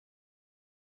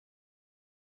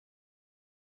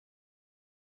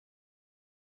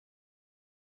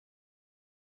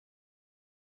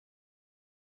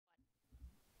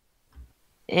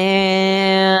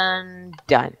And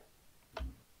done.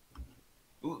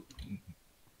 Ooh.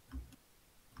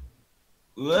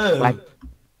 Whoa.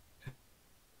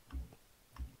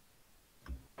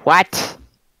 What?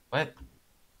 What?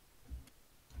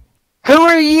 Who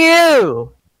are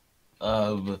you?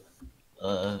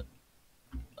 Uh,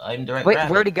 I'm Direct Wait,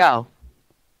 Rabbit. where'd he go?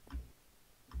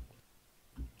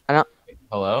 I don't.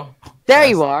 Hello? There Yes?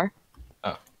 you are.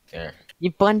 Oh, there.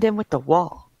 You blend in with the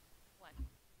wall.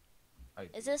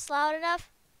 Is this loud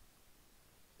enough?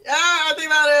 Yeah, I think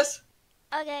that is.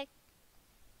 Okay.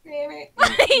 What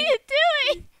are you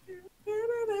doing?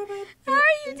 How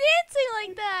are you dancing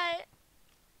like that?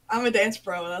 I'm a dance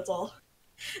pro, that's all.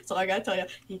 So I gotta tell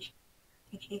you.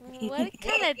 What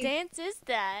kind of dance is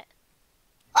that?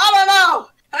 I don't know!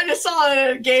 I just saw it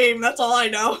in a game, that's all I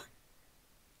know.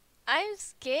 I'm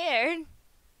scared.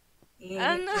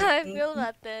 I don't know how I feel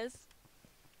about this.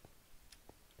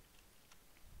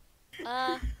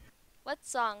 What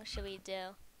song should we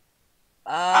do?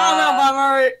 I don't know, but I'm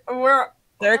already, we're...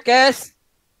 Circus.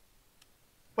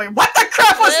 Wait, what the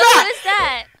crap was Who that? is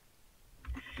that?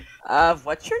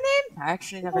 What's your name? I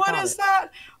actually never What got is it. that?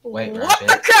 White What Rabbit.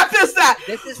 the crap is that?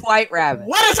 This is White Rabbit.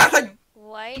 What is that thing?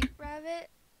 White rabbit?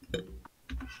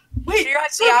 Wait, You're like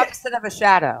the Circus! opposite of a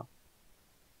shadow.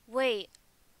 Wait,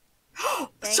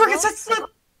 Circus, that's the...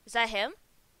 is that him?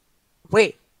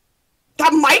 Wait.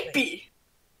 That might be!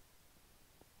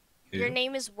 Who? Your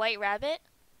name is White Rabbit?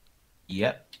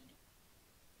 Yep.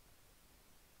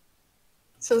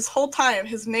 So this whole time,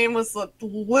 his name was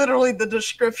literally the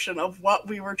description of what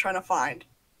we were trying to find.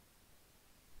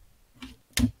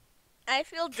 I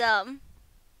feel dumb.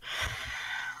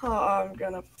 Oh, I'm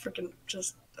gonna freaking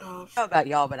just... I don't know about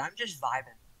y'all, but I'm just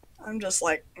vibing. I'm just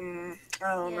like, I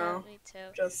don't Yeah, know. me too.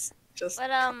 Just, But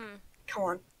come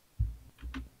on.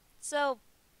 so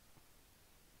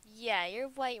yeah, you're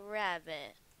White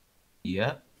Rabbit.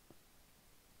 Yep.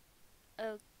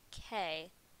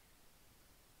 Okay.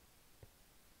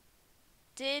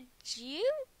 Did you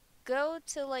go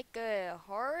to like a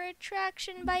horror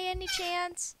attraction by any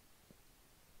chance?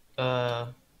 I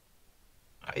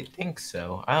think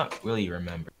so. I don't really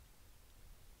remember.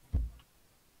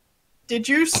 Did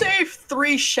you save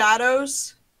 3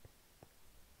 shadows?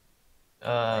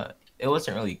 It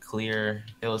wasn't really clear.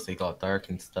 It was like all dark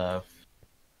and stuff.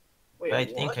 Wait, But I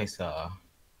what? think I saw.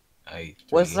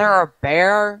 Was there a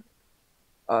bear?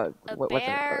 A what's it?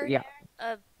 bear, Yeah,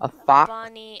 a a fox.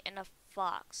 bunny, and a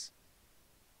fox.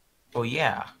 Oh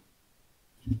yeah.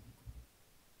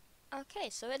 Okay,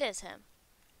 so it is him.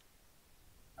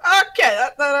 Okay,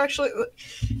 that actually...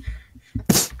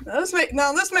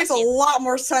 This makes a lot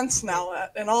more sense now.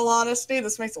 In all honesty,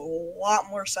 this makes a lot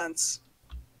more sense.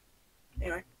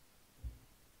 Anyway.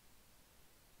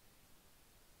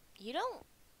 You don't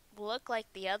look like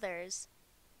the others.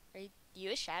 Are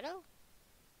you a shadow?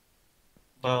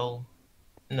 Well,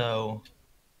 no.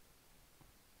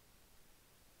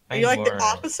 Are you like I'm the more-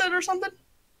 opposite or something?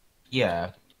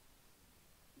 Yeah.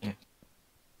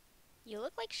 You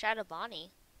look like Shadow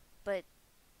Bonnie, but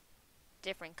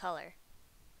different color.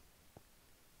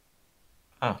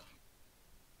 Oh.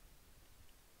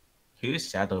 Who's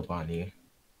Shadow Bonnie?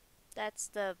 That's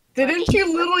the Didn't bunny.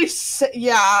 you literally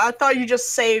yeah, I thought you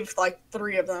just saved like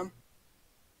 3 of them.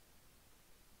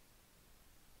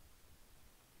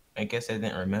 I guess I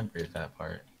didn't remember that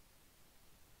part.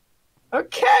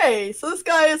 Okay, so this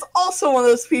guy is also one of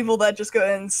those people that just go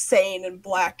insane and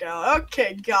black out.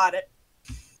 Okay, got it.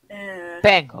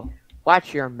 Bangle,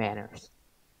 watch your manners.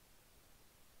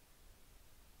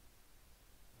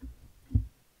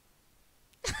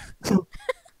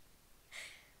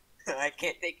 I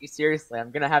can't take you seriously.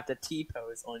 I'm gonna have to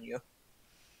T-pose on you.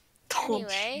 Don't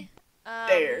Anyway,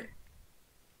 dare.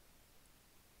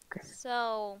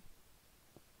 so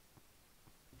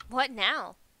what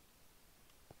now?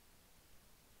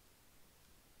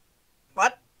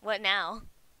 What? What now?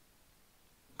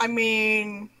 I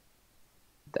mean,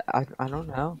 I don't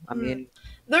know. I mean,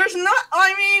 there's not.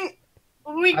 I mean,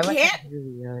 we I went can't. here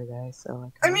the other day, so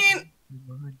like. I mean,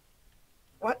 on.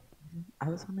 what? I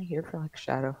was only here for like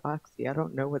Shadow Foxy. I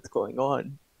don't know what's going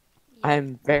on.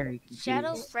 I'm very confused.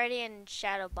 Shadow Freddy and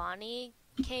Shadow Bonnie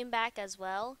came back as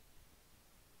well.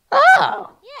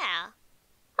 Oh! Yeah.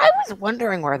 I was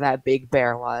wondering where that big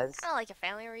bear was. Kind of like a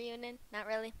family reunion. Not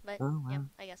really, but Oh, wow. yeah,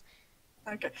 I guess.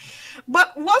 Okay,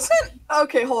 but wasn't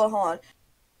okay? Hold on.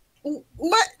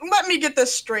 Let me get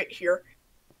this straight here.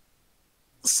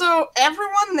 So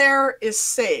everyone there is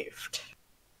saved.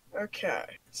 Okay,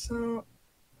 so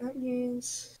that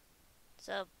means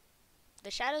So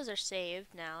the shadows are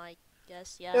saved now, I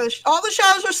guess. Yeah. yeah, all the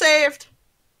shadows are saved.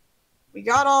 We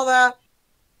got all that.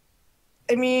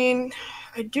 I mean,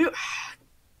 I do.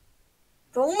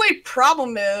 The only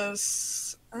problem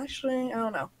is, actually, I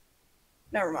don't know.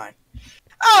 Never mind.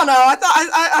 I don't know. I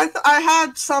thought I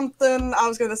had something I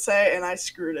was gonna say and I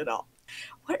screwed it up.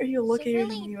 What are you looking at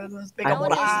really, me with those big I no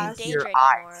one old uses want eyes? to see your danger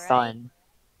eyes, anymore, right? son.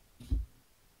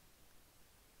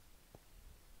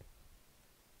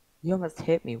 You almost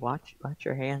hit me. Watch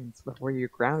your hands before you're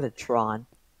grounded, Tron.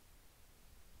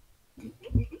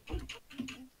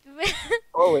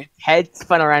 Oh, his head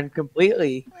spun around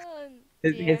completely. Oh,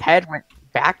 His dear. head went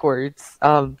backwards.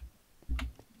 I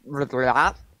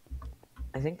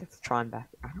think it's Tron back.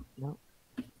 I don't know.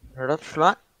 That's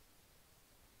not.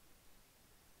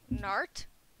 Nart?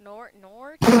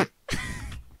 Nort?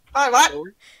 Hi, what?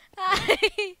 Hi.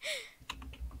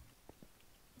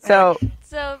 So,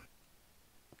 So,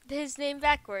 his name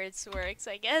backwards works,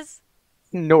 I guess.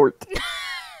 snort.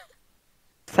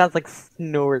 Sounds like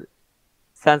snort.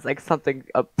 Sounds like something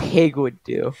a pig would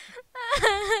do.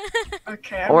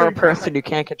 Okay, Or a person who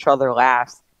can't control their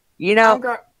laughs. You know,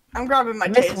 I'm grabbing my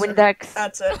Miss taser. Windex.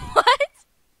 That's it. What?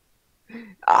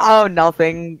 Oh,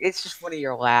 nothing. It's just one of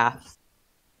your laughs.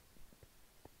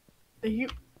 You.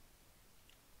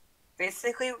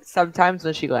 Basically, sometimes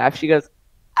when she laughs, she goes,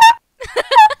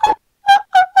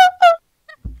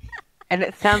 and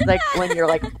it sounds like when you're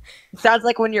like, it sounds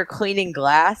like when you're cleaning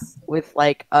glass with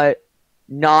like a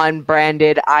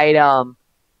non-branded item,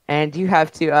 and you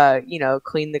have to,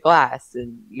 clean the glass,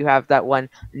 and you have that one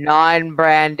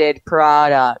non-branded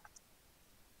product.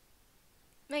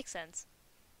 Makes sense.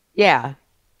 Yeah.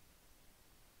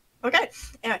 Okay.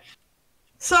 Anyway,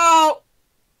 so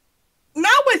now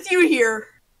with you here,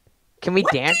 Can we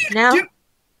What dance do you now? do-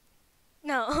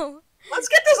 No. let's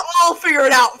get this all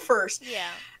figured out first. Yeah.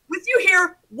 With you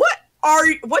here, what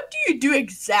do you do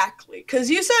exactly? Because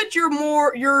you said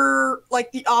you're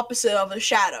like the opposite of a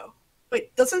shadow.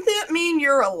 Wait, doesn't that mean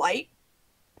you're a light?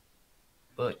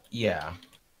 But yeah.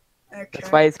 Okay.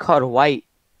 That's why it's called white.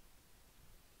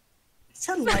 It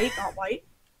said light, not white.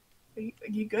 Are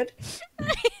you good?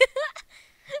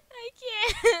 I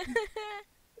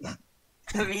can't.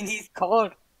 I mean, he's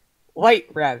called White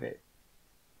Rabbit.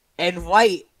 And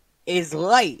white is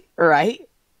light, right?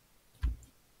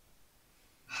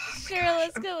 Sure,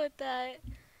 let's go with that.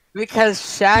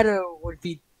 Because shadow would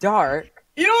be dark,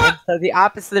 You know and what? so the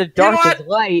opposite of You know dark what? is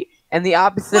light, and the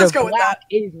opposite Let's of go with black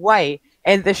is white,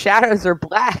 and the shadows are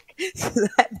black. So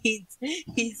that means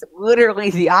he's literally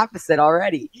the opposite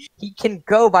already. He can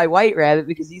go by White Rabbit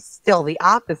because he's still the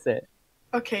opposite.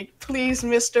 Okay, please,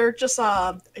 Mister, just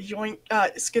join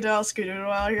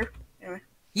skedaddle out here. Anyway.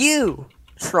 You,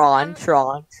 Tron.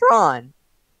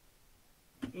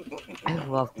 I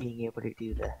love being able to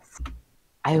do this.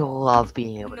 I love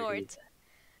being able to do Nort. this.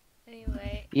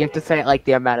 Anyway. You have to say it like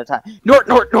the amount of time. Nort.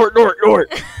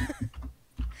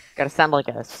 Gotta sound like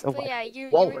a. But yeah, you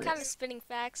were walrus. kind of spinning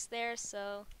facts there,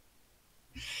 so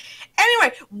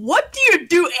Anyway, what do you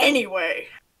do anyway?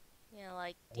 you know,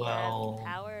 like, do you Well- have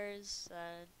powers?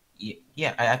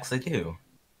 Yeah, I actually do.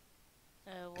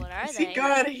 What are Is they? he good?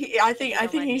 I think If you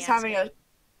don't mind he's me having a. asking.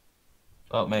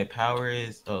 Well, my power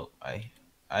is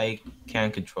I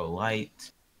can control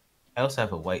light. I also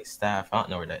have a white staff. I don't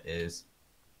know where that is.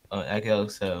 I can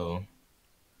also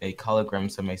make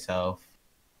holograms of myself,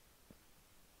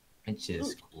 which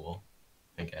is cool,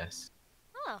 I guess.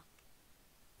 Oh,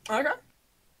 Okay.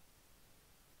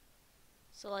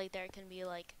 so like there can be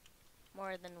like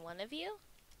more than one of you?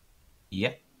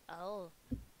 Yep. Oh.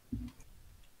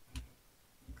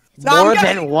 No, I'm More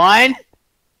guessing- than one?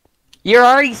 You're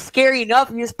already scary enough.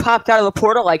 You just popped out of the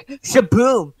portal like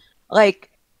shaboom. Like,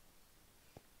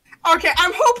 Okay,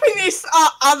 I'm hoping these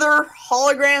other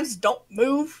holograms don't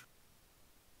move.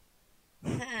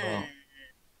 Well,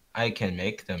 I can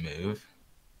make them move.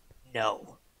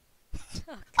 no. Okay,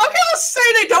 let's say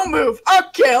they don't move.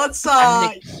 Okay, let's I'm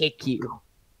gonna kick you.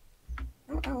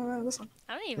 oh, this one.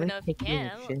 I don't even know if you Take me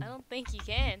can. in, I don't think you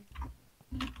can.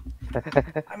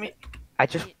 I mean, I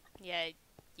just. Yeah,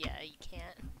 you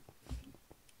can't.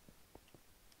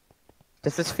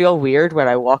 Does this feel weird when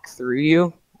I walk through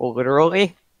you? Well,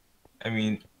 literally? I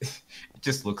mean, it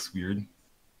just looks weird.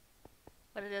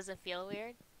 But it doesn't feel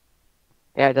weird.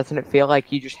 Yeah, doesn't it feel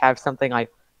like you just have something like.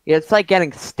 Yeah, it's like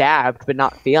getting stabbed but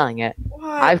not feeling it. what?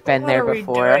 I've been what there are we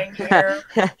before. doing here?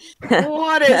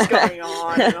 What is going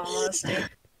on? In honesty,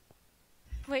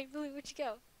 Wait, Billy, where'd you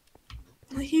go?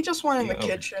 he just went in the Yeah.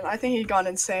 kitchen. I think he got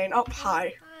insane. Oh,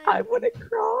 hi. I wanna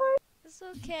cry. It's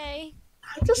okay.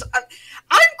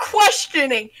 I'm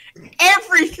questioning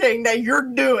everything that you're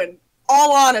doing.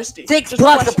 All honesty. 6 Just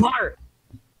blocks question- apart!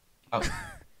 Oh,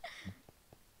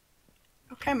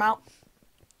 Okay, I'm out.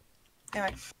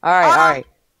 Anyway. Alright.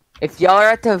 If y'all are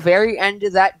at the very end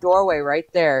of that doorway right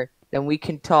there, then we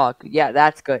can talk. Yeah,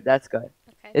 that's good. Okay.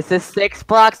 This is 6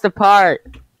 blocks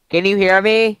apart. Can you hear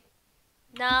me?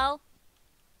 No.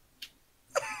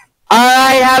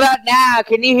 Alright, how about now?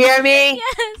 Can you hear me?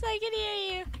 Yes, I can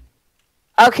hear you.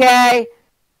 Okay.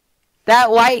 That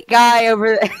white guy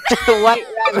over there, the white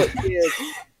rabbit dude.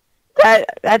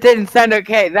 That didn't sound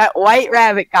okay. That white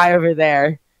rabbit guy over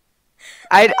there.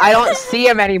 I don't see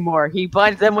him anymore. He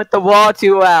blends in with the wall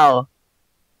too well.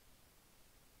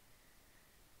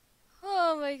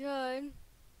 Oh my god.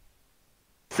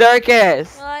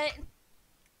 Circus. What?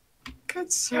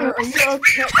 Good sir, are you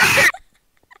okay?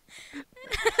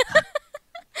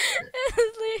 This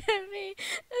is leaving me.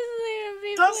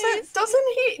 Please.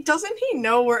 Doesn't he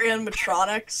know we're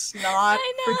animatronics, not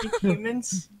I know. freaking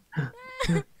humans?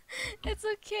 It's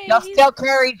okay. Y'all still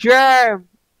carry germs.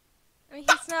 I mean,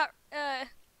 he's not.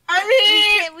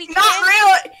 We can't- not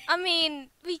really. I mean,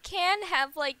 we can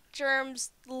have like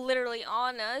germs literally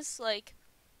on us, like.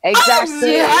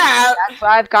 Exactly. Yeah. That's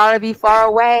why I've got to be far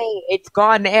away. It's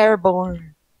gone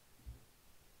airborne.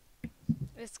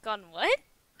 It's gone what?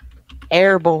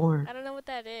 Airborne. I don't know what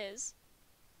that is.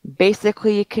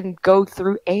 Basically, it can go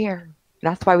through air.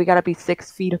 That's why we gotta be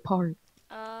 6 feet apart.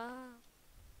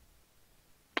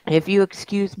 If you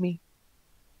excuse me.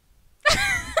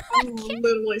 I'm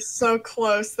literally so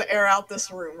close to air out this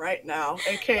room right now.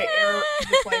 AKA air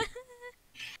the plane.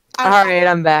 Alright,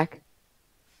 I'm back.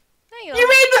 There you You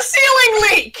made the ceiling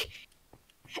leak!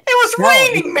 It was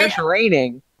raining, it's man! just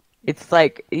raining. It's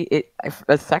like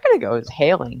a second ago it was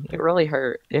hailing. It really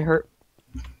hurt. It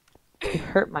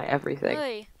hurt my everything.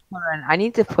 Oy. Hold on, I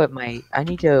need to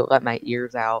let my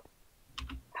ears out.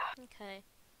 Okay,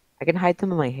 I can hide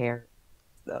them in my hair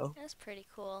though. that's pretty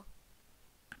cool.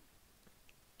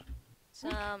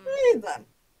 Hey, then.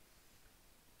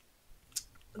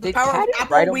 The Did power of Kadu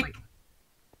Apple write on we- my-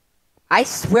 I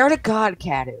swear to God,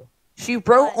 Kadu. She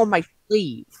wrote What? on my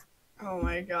sleeve. Oh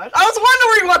my god. I was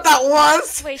wondering what that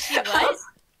was! Wait, she what?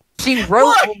 She wrote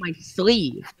Look! on my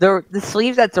sleeve. The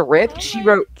sleeve that's ripped. Oh she my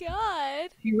wrote god.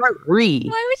 re.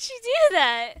 Why would she do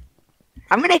that?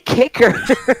 I'm gonna kick her.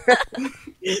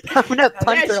 I'm gonna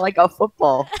punch her like a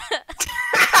football.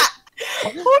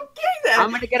 Okay then.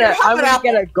 I'm gonna get Here, have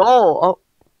an a goal. Oh.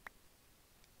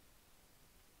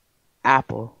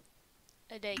 Apple.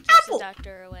 A day keeps Apple. the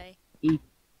doctor away.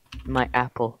 My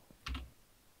apple.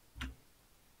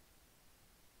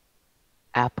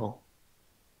 Apple.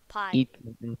 Pie. Eat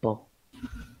my apple.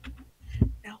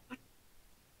 Now, what?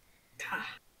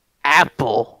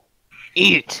 Apple.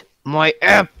 Eat my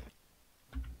apple.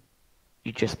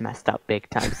 You just messed up big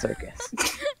time, Circus.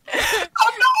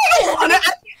 Oh no, I don't want it!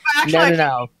 Actually,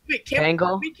 No. Wait, can't,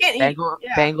 Bangle. we can't eat. Bangle.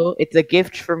 Yeah. Bangle. It's a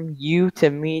gift from you to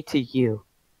me to you.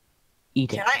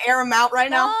 Eat it. Can I air him out right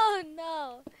now? Oh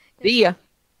no. See ya.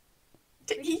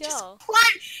 He Where'd just go?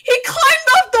 he climbed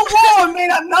up the wall and made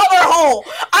another hole.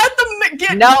 I have to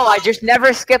get. No, I just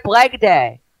never skip leg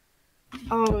day.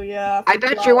 Oh yeah. I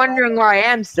bet you're wondering where I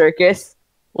am, Circus.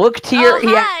 Look to your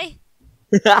Hi.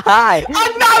 Hi.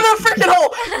 Another freaking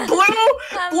hole.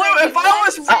 Blue. If I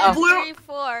was Uh-oh. blue, 3,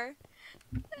 4.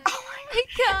 oh My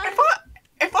god.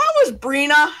 if I was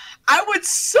Brina, I would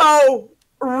so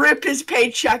rip his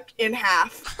paycheck in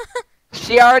half.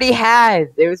 She already has.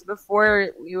 It was before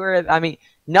we were. I mean,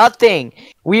 nothing.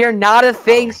 We are not a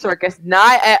thing, Circus.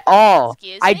 Not at all.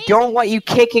 Excuse I me? don't want you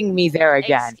kicking me there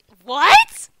again.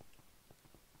 What?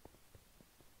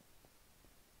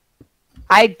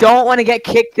 I don't want to get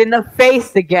kicked in the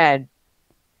face again.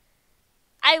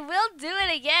 I will do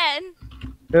it again.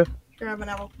 Grab an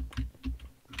apple.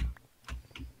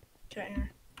 Okay.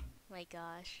 My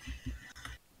gosh.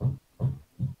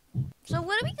 So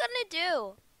what are we gonna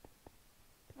do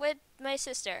with my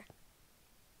sister?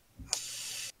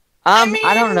 I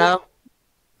I don't mean- know.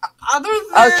 Other than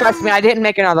Oh, trust me, I didn't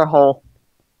make another hole.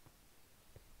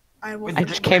 I will. I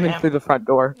just came in through the front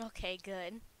door. Okay,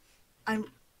 good.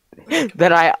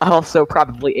 Then I also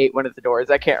probably ate one of the doors.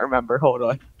 I can't remember. Hold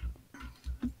on.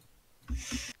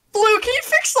 Blue, can you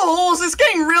fix the holes? It's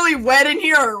getting really wet in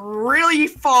here, really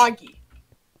foggy.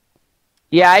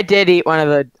 Yeah, I did eat one of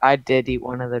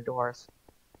the doors.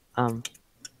 I'm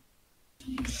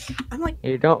like,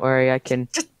 Here, don't worry, I can.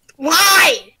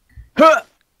 why? But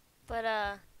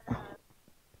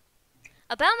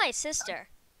about my sister,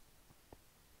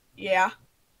 Yeah.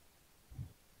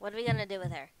 what are we gonna do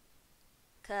with her?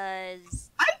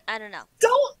 Cause I don't know.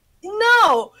 Don't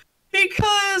know.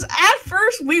 Because at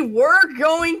first we were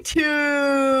going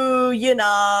to, you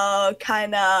know,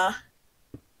 kind of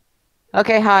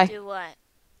Okay, hi. Do what?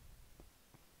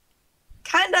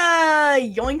 kind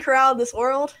of yoink her out of this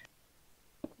world.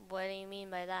 What do you mean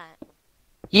by that?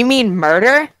 You mean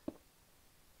murder?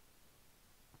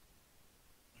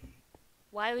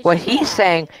 Why would What you do he's that?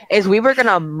 saying is we were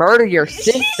gonna murder your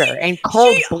sister in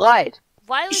cold blood.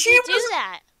 Why would she you do was-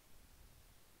 that?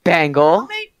 Bangle.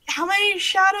 How many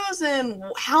shadows and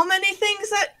how many things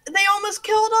that they almost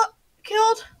killed?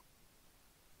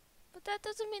 But that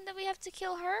doesn't mean that we have to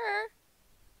kill her.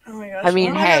 Oh my gosh. I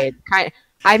mean, oh my hey, gosh.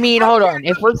 I mean, hold Okay, on.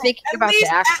 If we're thinking at about the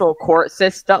least- actual court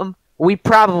system, we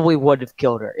probably would have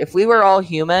killed her. If we were all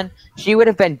human, she would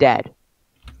have been dead.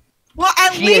 Well,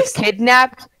 at She has least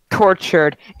kidnapped,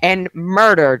 tortured, and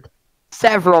murdered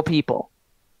several people.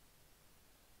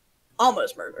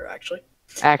 almost murder, actually.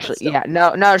 Actually, Still. yeah,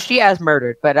 no, she has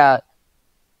murdered, but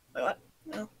Wait, what?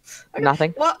 No. Okay.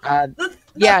 nothing. Well,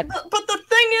 Yeah. but the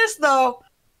thing is, though,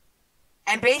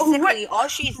 And basically, basically, all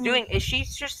she's doing is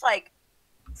she's just like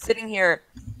sitting here.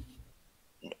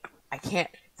 I can't.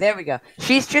 There we go.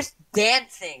 She's just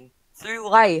dancing through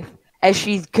life as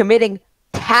she's committing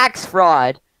tax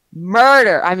fraud,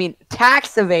 murder. I mean,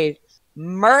 tax evasion,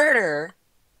 murder,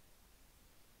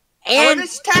 where and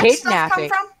does tax stuff come kidnapping.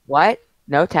 from? What?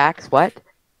 No tax. What?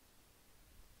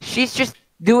 She's just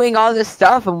doing all this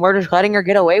stuff, and we're just letting her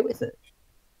get away with it.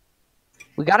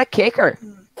 We gotta kick her.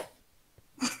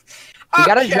 We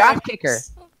gotta Okay. drop kick her.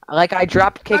 Like I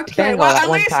drop kicked Okay, Bangle well, that at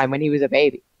one least- time when he was a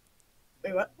baby.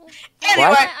 Wait, what? Well,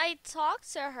 Anyway. I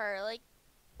talked to her. Like,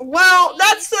 Well,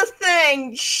 that's the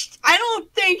thing. I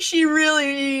don't think she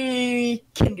really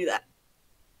can do that.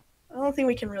 I don't think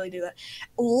we can really do that.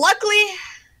 Luckily,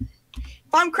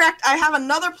 if I'm correct, I have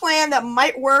another plan that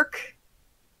might work.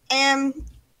 And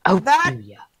Oh, That-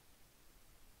 yeah.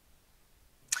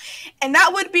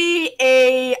 would be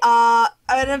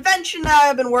an invention that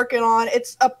I've been working on.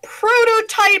 It's a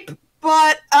prototype,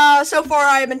 but so far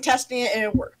I have been testing it and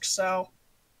it works. So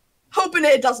hoping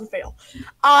it doesn't fail.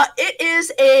 It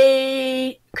is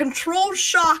a controlled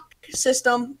shock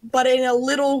system, but in a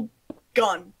little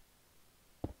gun.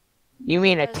 You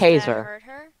mean a does that taser? hurt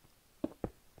her?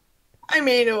 I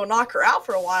mean, it will knock her out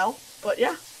for a while, but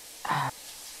yeah.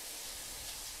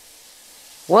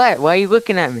 What? Why are you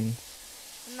looking at me?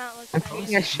 I'm not looking I'm at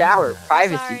taking you. a shower.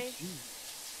 Privacy. Sorry.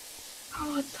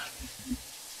 Oh, what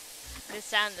the- This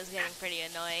sound is getting pretty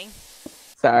annoying.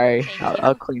 Sorry. Thank I'll, you.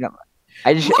 I'll clean up.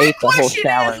 I just My ate the whole question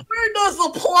shower. is, where does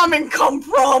the plumbing come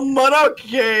from? But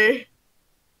okay.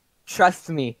 Trust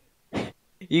me.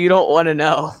 You don't want to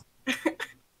know.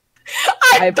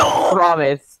 I I don't.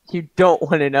 promise. You don't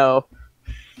want to know.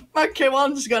 Okay, well,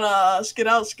 I'm just gonna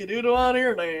skedoodle out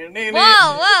here. Whoa,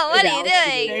 whoa, what are you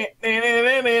doing?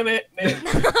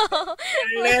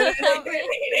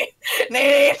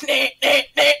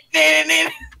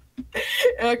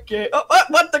 Okay. Oh,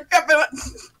 what the crap?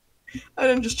 I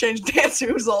didn't just change dance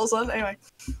moves all of a sudden. Anyway.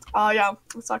 Yeah,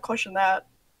 let's not question that.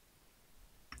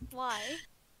 Why?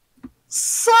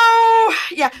 So,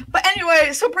 yeah. But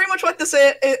anyway, so pretty much what this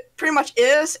is, it pretty much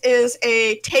is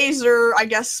a taser, I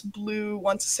guess Blue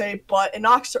wants to say, but it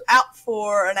knocks her out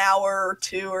for an hour or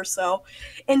two or so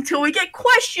until we get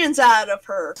questions out of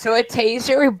her. So a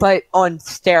taser, but on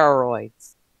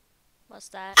steroids. What's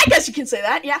that? I guess you can say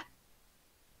that, yeah.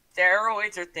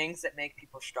 Steroids are things that make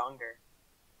people stronger.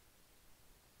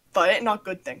 But it's not a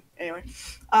good thing. Anyway.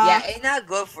 Yeah, it's not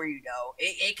good for you though.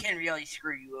 It can really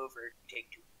screw you over if you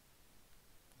take too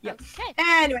Yeah. Okay.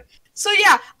 Anyway, so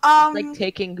yeah, much. Like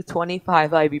taking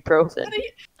 25 ibuprofen. what are you,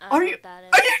 I Are don't know you- what that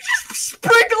are is. you just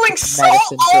sprinkling salt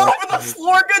Medicine all for over the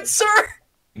floor, good sir?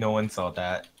 No one saw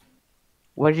that.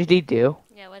 What did he do?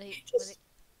 Yeah, what he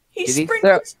He Did he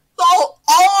sprinkled salt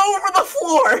all over the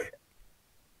floor.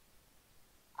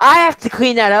 I have to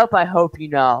clean that up, I hope you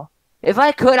know. If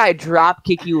I could, I'd drop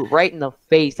kick you right in the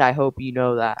face. I hope you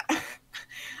know that.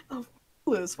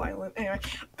 Blue's violent. Anyway,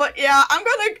 but yeah, I'm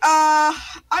gonna.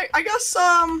 I guess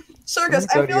Circus.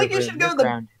 I feel like you should go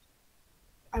the.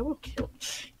 I will kill.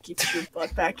 Keep your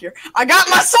butt back here. I got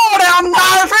my sword out. I'm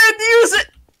not afraid to use it.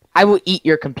 I will eat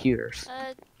your computers.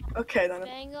 Okay then.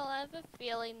 Bangle, I have a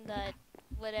feeling that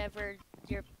whatever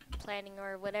you're planning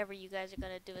or whatever you guys are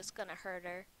gonna do is gonna hurt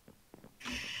her.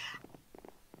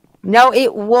 No,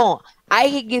 it won't. I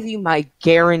can give you my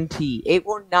guarantee. It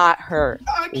will not hurt.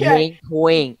 Okay. Wink,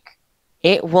 wink.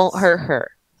 It won't hurt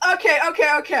her.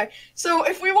 Okay. So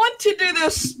if we want to do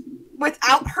this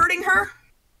without hurting her,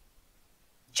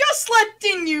 just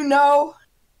letting you know,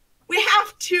 we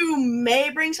have to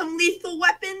may bring some lethal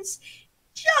weapons,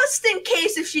 just in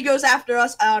case if she goes after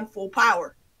us on full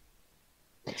power.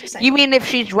 Just saying. You mean if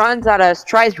she runs at us,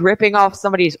 tries ripping off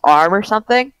somebody's arm or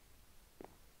something?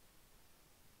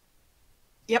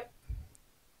 Yep.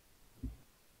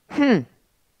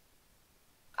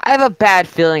 I have a bad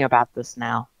feeling about this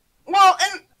now. Well,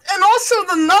 and also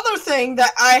another thing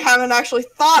that I haven't actually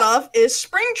thought of is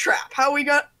Springtrap. How we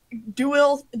got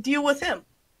deal with him?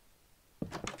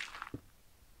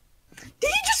 Did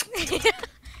he just?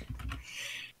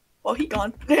 Well, he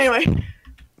gone. Anyway,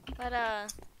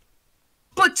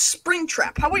 but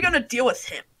Springtrap. How we gonna deal with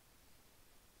him?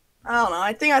 I don't know.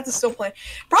 I think I have to still play.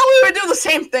 Probably would do the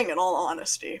same thing in all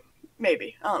honesty.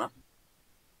 Maybe. I don't know.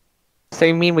 So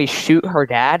you mean we shoot her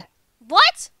dad?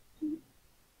 What?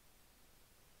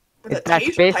 With a That's taser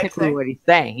type basically thing. what he's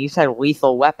saying. He said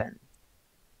lethal weapon.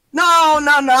 No,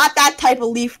 not that type of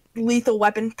lethal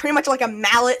weapon. Pretty much like a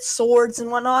mallet, swords, and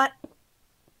whatnot.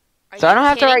 So I don't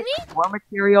have to kidding write me? more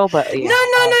material, but yeah.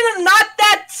 No, not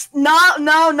that. Not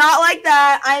like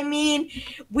that. I mean,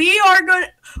 we are gonna.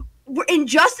 In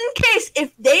just in case,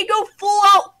 if they go full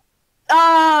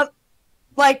out,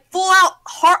 like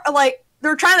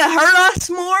they're trying to hurt us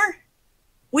more,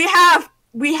 we have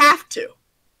to.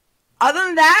 Other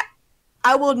than that,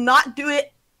 I will not do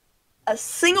it a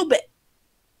single bit.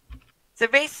 So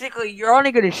basically, you're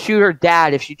only gonna shoot her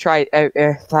dad if she tries.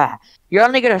 You're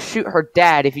only gonna shoot her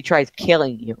dad if he tries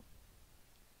killing you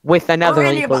with another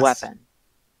any of lethal us. weapon.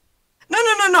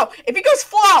 No. If he goes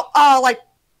full out, like,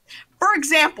 for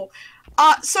example,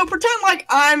 so pretend like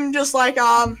I'm just like,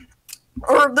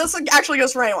 or this actually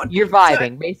goes for anyone. You're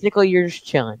vibing. Basically, you're just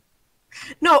chilling.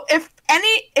 No, if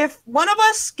one of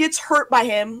us gets hurt by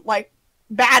him, like,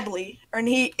 badly, and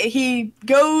he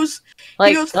goes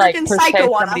Like freaking per se,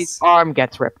 psycho on somebody's us. arm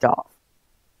gets ripped off.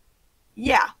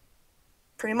 Yeah,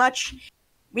 pretty much.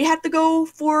 We have to go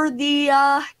for the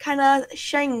kind of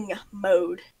Shang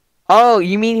mode. Oh,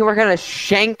 you mean we're gonna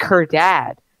shank her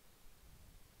dad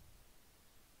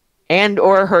and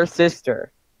or her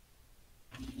sister,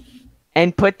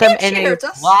 and put them If she in a hurts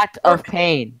us, lot or- of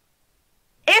pain.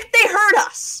 If they hurt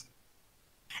us,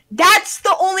 that's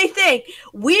the only thing.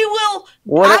 We will.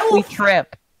 What I if will- we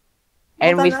trip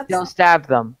and Well, we then that's- still stab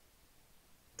them?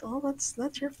 Oh,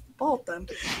 that's your fault then.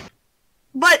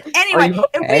 But anyway, you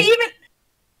if okay? we even,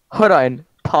 Hold on.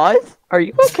 Pause. Are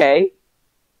you okay?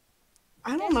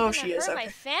 I You don't guys know are if gonna she is hurt okay.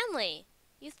 my family.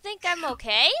 You think I'm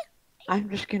okay? I'm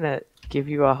just gonna give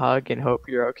you a hug and hope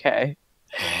you're okay.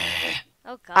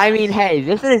 Oh god. I mean, hey,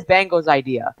 this is Bango's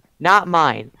idea, not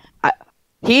mine.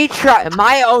 He tried.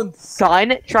 My own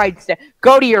son tried to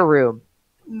go to your room.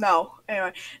 No.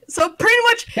 Anyway, so pretty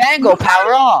much, Bango,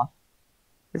 power off.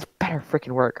 This better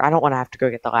freaking work. I don't want to have to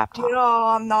go get the laptop. you know,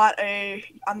 I'm not a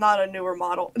newer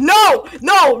model. No.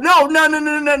 All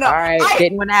right,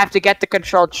 didn't want to have to get the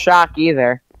controlled shock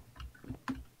either.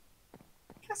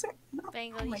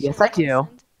 Bangle, you Yes, should've I do.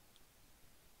 listened.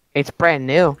 It's brand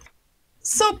new.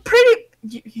 So pretty,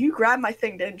 you grabbed my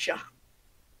thing, didn't you?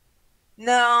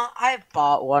 No, I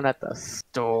bought one at the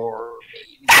store.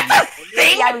 That's a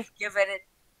Maybe thing. I was given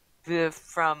it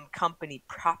from company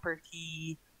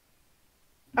property.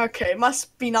 Okay,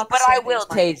 must be not. The But same I thing will as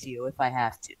mine. tase you if I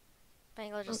have to.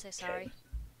 Bangle, just say sorry.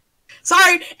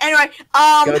 Sorry. Anyway,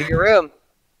 Go to your room.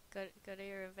 Go to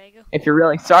your room, Bangle. If you're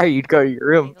really sorry, you'd go to your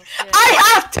room. Bangle, do it.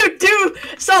 I have to do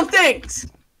some things.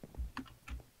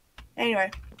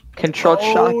 Anyway. Controlled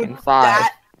shock in 5,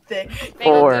 That thing. Bangle,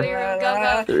 four, go to your room. Go,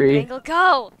 go. 3, Bangle,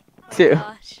 go. 2.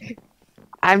 Gosh.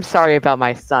 I'm sorry about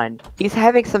my son. He's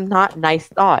having some not nice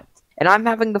thoughts, and I'm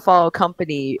having to follow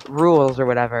company rules or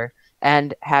whatever,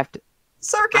 and have to.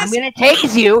 Circus. I'm gonna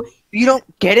tase you if you don't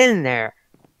get in there.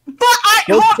 But I.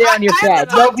 Go hold- sit on your I have bed.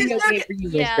 to talk Nobody to will wait Circus. for you,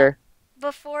 Yeah. mister.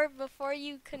 Before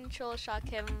you control shock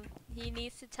him, he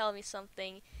needs to tell me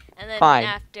something, and then Fine.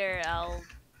 after I'll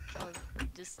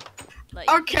just let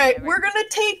you do Okay, whatever. we're gonna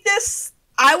take this.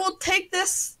 I will take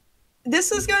this.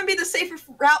 This is gonna be the safer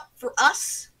route for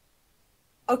us.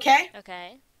 Okay,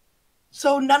 Okay.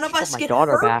 so none of Hold us my get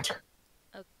daughter hurt. back.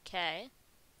 Okay.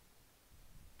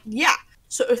 Yeah.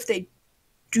 So if they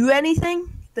do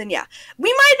anything, then yeah,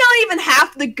 we might not even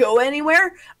have to go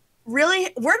anywhere.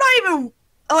 Really, we're not even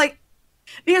like,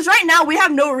 because right now we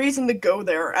have no reason to go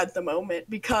there at the moment.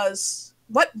 Because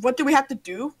what do we have to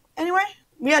do anyway?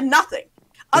 We had nothing.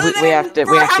 Other than We have to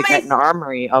for how get many- an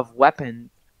armory of weapons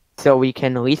so we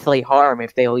can lethally harm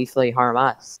if they lethally harm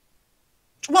us.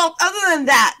 Well, other than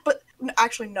that, but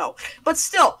actually no. But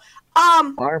still,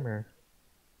 Armor.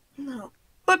 no.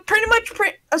 But pretty much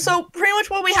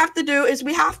what we have to do is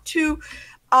we have to,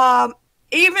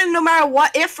 even no matter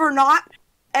what, if or not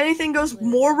anything goes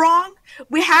more wrong,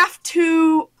 we have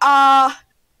to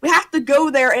go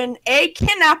there and A,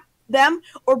 kidnap them,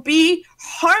 or B,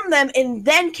 harm them and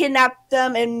then kidnap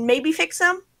them and maybe fix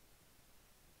them.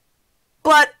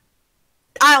 But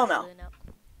I don't know. Really no.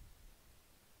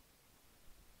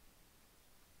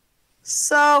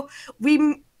 So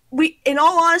we in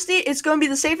all honesty, it's going to be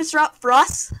the safest route for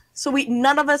us. So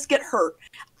none of us get hurt.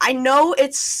 I know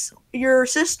it's your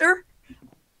sister,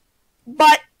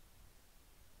 but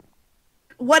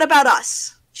what about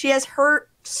us? She has hurt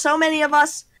so many of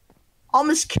us,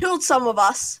 almost killed some of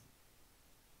us.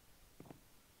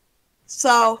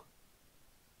 So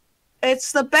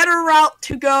it's the better route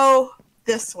to go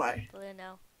this way. Blue,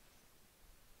 no.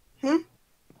 Hmm?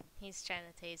 He's trying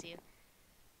to tase you.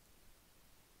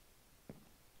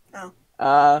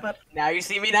 Now you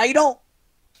see me, now you don't.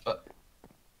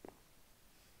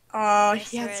 I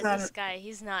He swear, has this guy,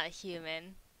 he's not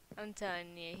human. I'm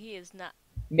telling you, he is not.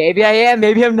 Maybe I am,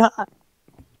 maybe I'm not.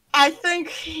 I think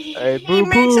he Hey,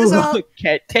 makes his own.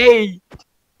 Get tased.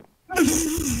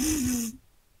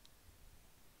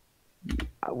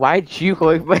 Why'd you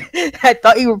look? I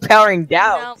thought you were powering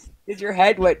down. Nope. Because your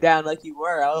head went down like you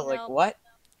were. I was like, Nope. what?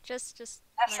 Just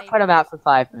I should my- put him out for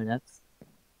 5 minutes.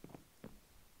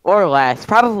 Or less.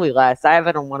 Probably less. I have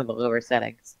it on one of the lower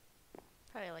settings.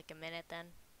 probably like a minute then.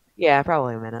 Yeah,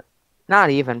 probably a minute.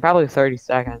 Not even. Probably 30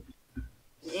 seconds.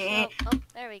 Yeah. Oh,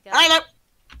 there we go. I know.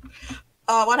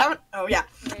 What happened? Oh yeah.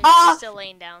 You're still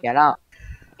laying down. Get up.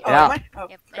 Get Oh, up. am I? Oh,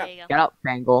 Yep, crap. there you go. Get up,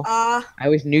 Bangle. I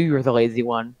always knew you were the lazy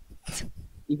one.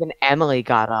 Even Emily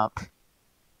got up.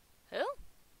 Who?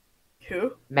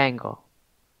 Who? Mangle.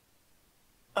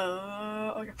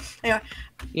 Okay. Anyway.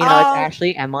 You know, it's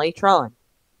actually Emily Tron.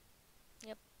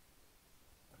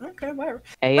 Okay, whatever.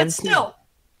 AMT. But still.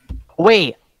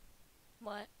 Wait.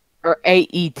 What? Or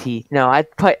AET. No, I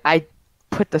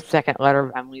put the second letter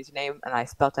of Emily's name and I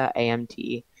spelled out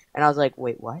AMT. And I was like,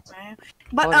 wait, what?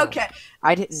 But Hold on. okay.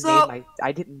 I didn't So-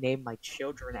 name my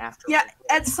children after Yeah,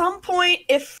 at some point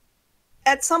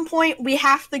we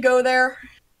have to go there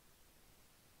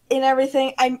and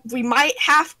everything. We might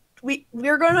have maybe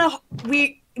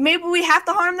we have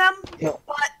to harm them, Yeah.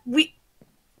 but we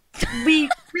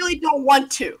really don't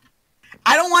want to.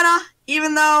 I don't wanna,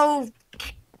 even though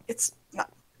it's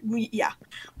not we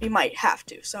might have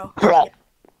to. So yeah.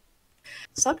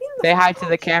 Stop being the Say hi to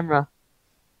the camera.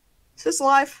 Is this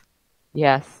live?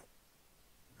 Yes.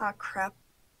 Ah, crap.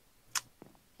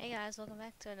 Hey guys, welcome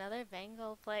back to another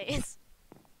Bangle Plays.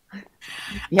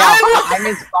 Yeah, I'm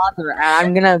his father, and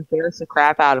I'm gonna embarrass the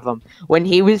crap out of him. When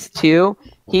he was 2,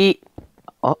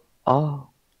 Oh.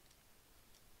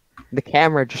 The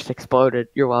camera just exploded.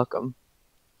 You're welcome.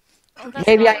 Oh, that's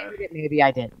Maybe not- I heard it, maybe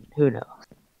I didn't. Who knows?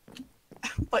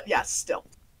 But yeah, still.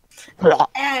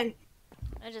 And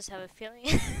I just have a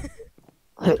feeling.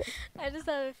 I just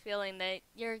have a feeling that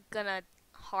you're gonna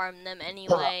harm them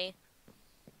anyway.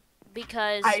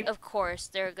 Because, of course,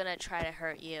 they're gonna try to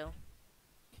hurt you.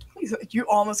 you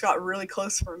almost got really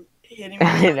close from hitting me.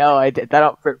 I know, I did that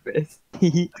on purpose.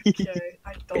 Okay,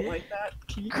 I don't like that.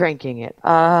 Cranking it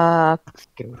up.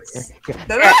 No,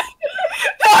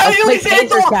 Let's you play say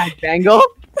it's taser all- tag, Bangle. No,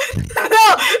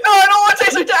 I don't want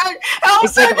taser tag. Help,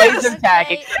 It's like save me. laser tag,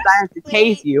 Okay. except I have to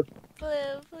tase you.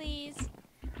 Blue, please.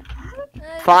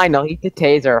 Fine, I'll eat the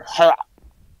taser.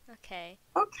 Okay.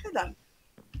 Okay then.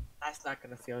 That's not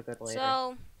gonna feel good later.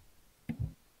 So,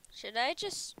 should I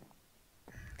just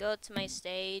go to my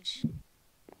stage?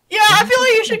 Yeah, I feel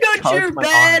like you should go to Charge your my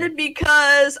bed arm.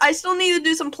 because I still need to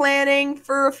do some planning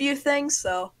for a few things.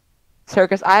 So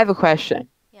Circus, I have a question.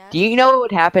 Yeah. Do you know what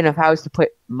would happen if I was to put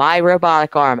my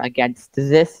robotic arm against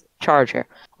this charger?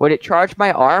 Would it charge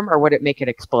my arm or would it make it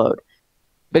explode?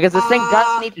 Because this thing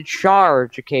does need to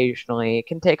charge occasionally. It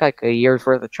can take like a year's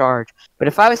worth of charge. But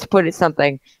if I was to put it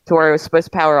something to where it was supposed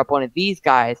to power up one of these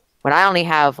guys, when I only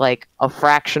have like a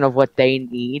fraction of what they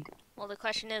need. Well, the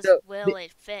question is, So, will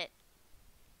it fit?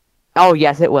 Oh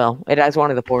yes, it will. It has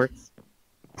one of the ports.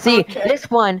 See, Okay. this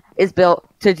one is built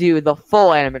to do the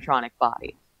full animatronic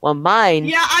body. Well, mine.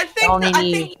 yeah, I think Only I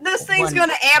need think this thing's one.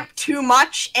 gonna amp too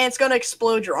much and it's gonna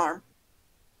explode your arm.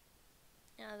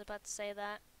 Yeah, I was about to say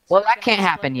that. Well, it's that gonna can't explode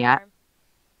happen your yet. arm.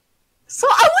 So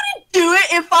I wouldn't do it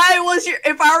if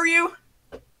I were you.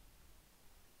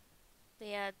 But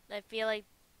yeah, I feel like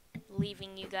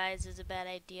leaving you guys is a bad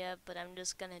idea, but I'm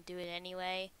just gonna do it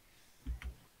anyway.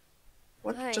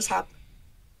 What Hey. just happened?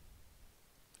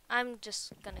 I'm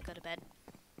just gonna go to bed.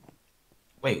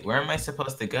 Wait, where am I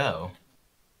supposed to go?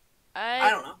 I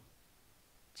don't know.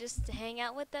 Just hang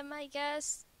out with them, I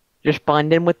guess. Just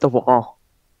blend in with the wall.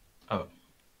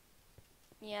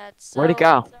 Yeah, it's Where'd it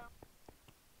go?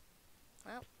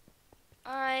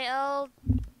 Alright, I'll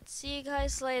see you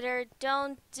guys later.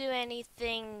 Don't do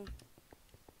anything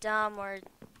dumb or...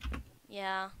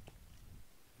 Yeah.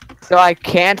 So I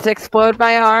can't explode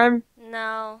my arm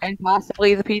No. and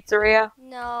possibly the pizzeria?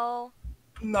 No.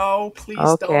 No, please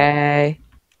don't. Okay.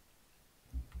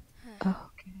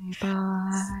 Okay,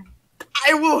 bye.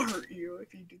 I will hurt you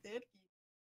if you do that.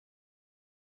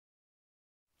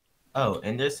 Oh,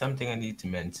 and there's something I need to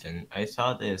mention. I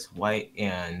saw this white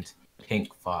and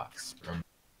pink fox from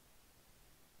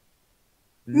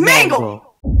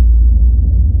Mangle! Mangle.